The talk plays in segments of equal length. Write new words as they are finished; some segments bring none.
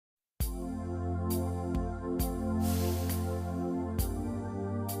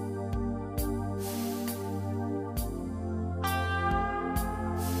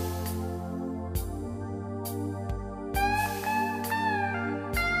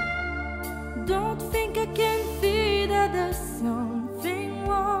don't think I can feel that there's something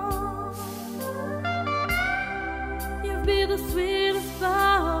wrong. You've been the sweetest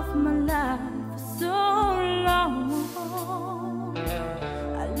part of my life for so long.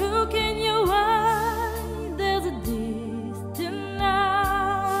 I look in your eyes, there's a distant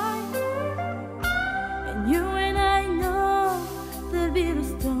light, and you and I know there'll be the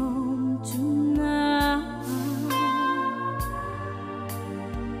storm tonight.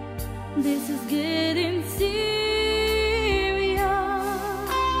 This is getting serious.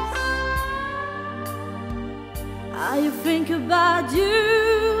 I think about you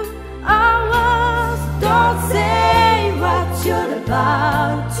hours. Don't say what you're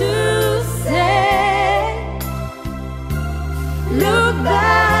about to say. Look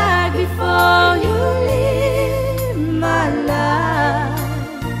back before you leave my life.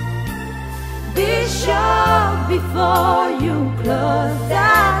 Be sure before you close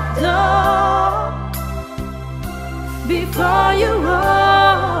that door. Before you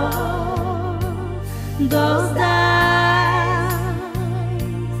roll those dice,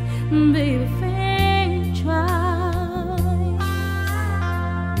 baby, think twice.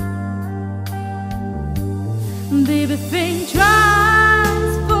 Baby, think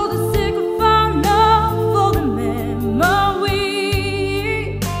twice for the sake of our love, for the memory,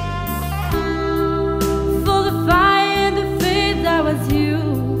 for the fire and the faith that was you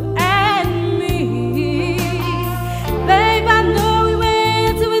and me. Babe, I know we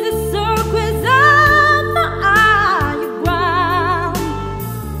went with the circles of the higher ground,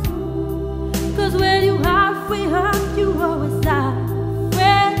 'cause when you halfway up, you always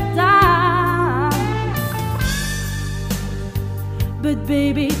halfway down. But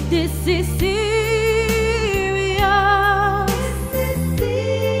baby, this is serious. This is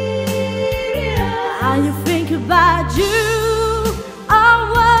serious. How you think about you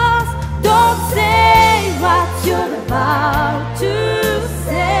hours. Don't say what you're about to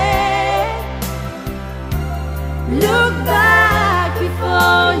say. Look back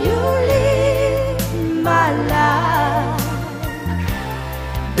before you leave my life.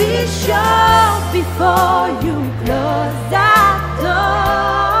 Be sure before you close that door.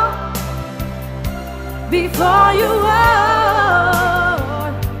 Before you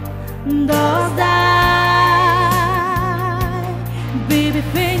roll those dice, baby,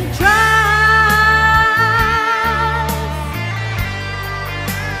 think